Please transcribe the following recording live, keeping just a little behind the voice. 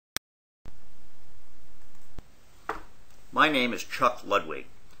My name is Chuck Ludwig.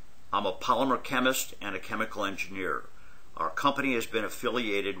 I'm a polymer chemist and a chemical engineer. Our company has been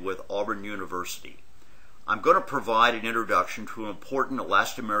affiliated with Auburn University. I'm going to provide an introduction to an important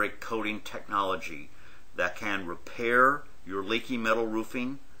elastomeric coating technology that can repair your leaky metal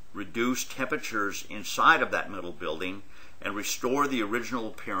roofing, reduce temperatures inside of that metal building, and restore the original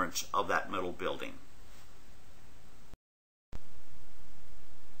appearance of that metal building.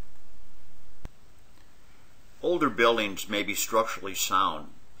 Older buildings may be structurally sound,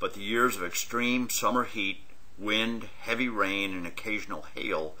 but the years of extreme summer heat, wind, heavy rain, and occasional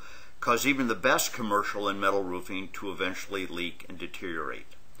hail cause even the best commercial and metal roofing to eventually leak and deteriorate.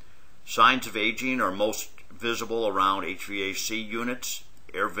 Signs of aging are most visible around HVAC units,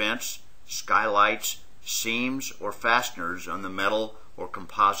 air vents, skylights, seams, or fasteners on the metal or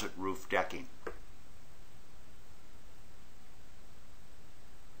composite roof decking.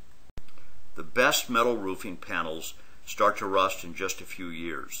 The best metal roofing panels start to rust in just a few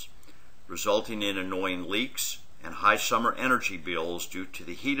years, resulting in annoying leaks and high summer energy bills due to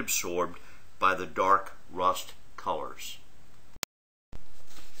the heat absorbed by the dark rust colors.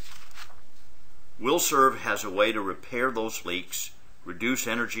 Wilserv has a way to repair those leaks, reduce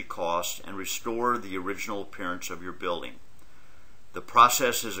energy costs, and restore the original appearance of your building. The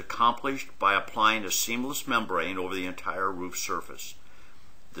process is accomplished by applying a seamless membrane over the entire roof surface.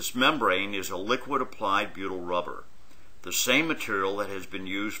 This membrane is a liquid applied butyl rubber, the same material that has been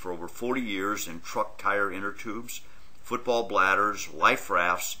used for over 40 years in truck tire inner tubes, football bladders, life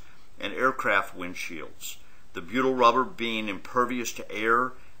rafts, and aircraft windshields. The butyl rubber, being impervious to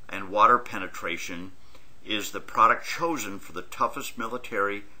air and water penetration, is the product chosen for the toughest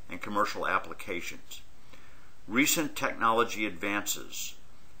military and commercial applications. Recent technology advances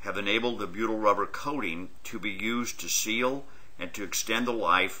have enabled the butyl rubber coating to be used to seal and to extend the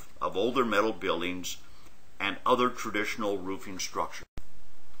life of older metal buildings and other traditional roofing structures.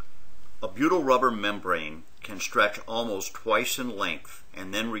 A butyl rubber membrane can stretch almost twice in length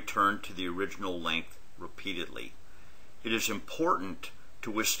and then return to the original length repeatedly. It is important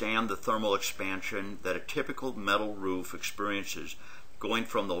to withstand the thermal expansion that a typical metal roof experiences going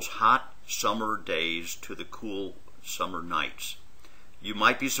from those hot summer days to the cool summer nights. You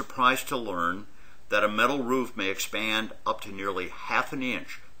might be surprised to learn that a metal roof may expand up to nearly half an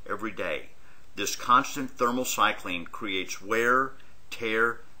inch every day. This constant thermal cycling creates wear,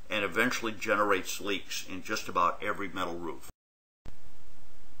 tear, and eventually generates leaks in just about every metal roof.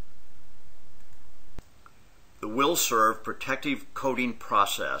 The Wilserv protective coating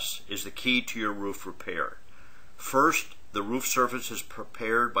process is the key to your roof repair. First, the roof surface is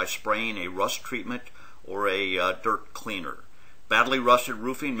prepared by spraying a rust treatment or a dirt cleaner. Badly rusted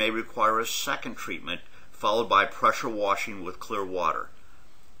roofing may require a second treatment, followed by pressure washing with clear water.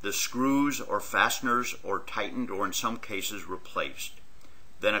 The screws or fasteners are tightened or in some cases replaced.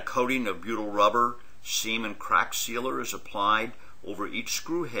 Then a coating of butyl rubber seam and crack sealer is applied over each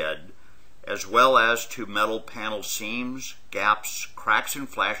screw head, as well as to metal panel seams, gaps, cracks and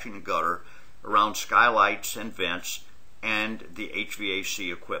flashing gutter around skylights and vents and the HVAC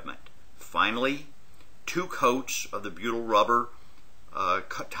equipment. Finally, 2 coats of the butyl rubber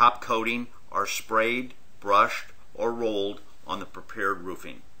top coating are sprayed, brushed, or rolled on the prepared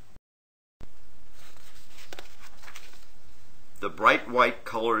roofing. The bright white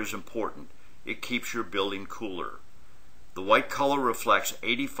color is important. It keeps your building cooler. The white color reflects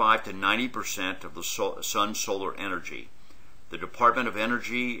 85 to 90% of the sun's solar energy. The Department of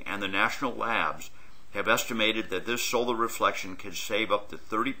Energy and the national labs have estimated that this solar reflection can save up to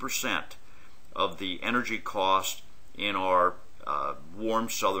 30% of the energy cost in our warm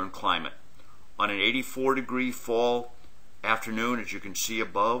southern climate. On an 84-degree fall afternoon, as you can see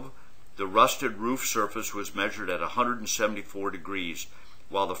above, the rusted roof surface was measured at 174 degrees,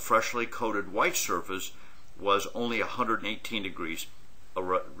 while the freshly coated white surface was only 118 degrees, a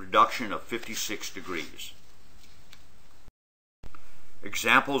reduction of 56 degrees.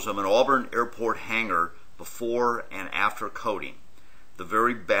 Examples of an Auburn Airport hangar before and after coating. The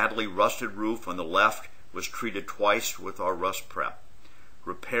very badly rusted roof on the left was treated twice with our rust prep.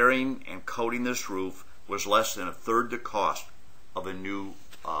 Repairing and coating this roof was less than a third the cost of a new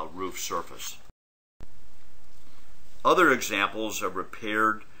roof surface. Other examples of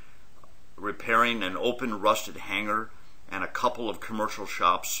repairing an open rusted hangar and a couple of commercial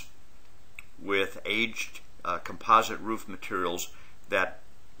shops with aged composite roof materials that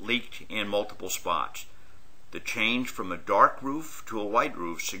leaked in multiple spots. The change from a dark roof to a white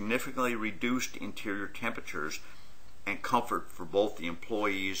roof significantly reduced interior temperatures and comfort for both the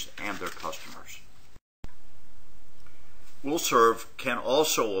employees and their customers. Wilserv can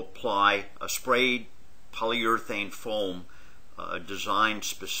also apply a sprayed polyurethane foam designed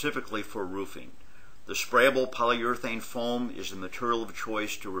specifically for roofing. The sprayable polyurethane foam is the material of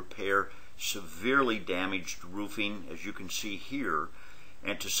choice to repair severely damaged roofing, as you can see here,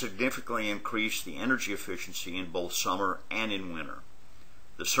 and to significantly increase the energy efficiency in both summer and in winter.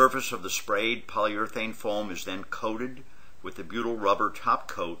 The surface of the sprayed polyurethane foam is then coated with the butyl rubber top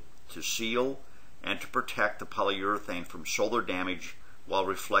coat to seal and to protect the polyurethane from solar damage while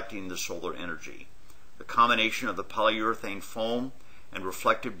reflecting the solar energy. The combination of the polyurethane foam and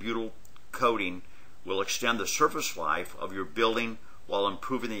reflective butyl coating will extend the surface life of your building while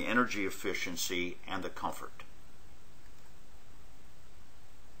improving the energy efficiency and the comfort.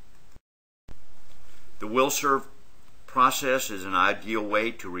 The Wilserv process is an ideal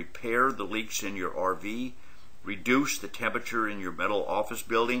way to repair the leaks in your RV, reduce the temperature in your metal office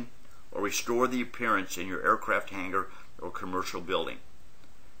building, or restore the appearance in your aircraft hangar or commercial building.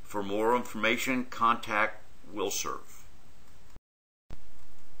 For more information, contact Wilserv.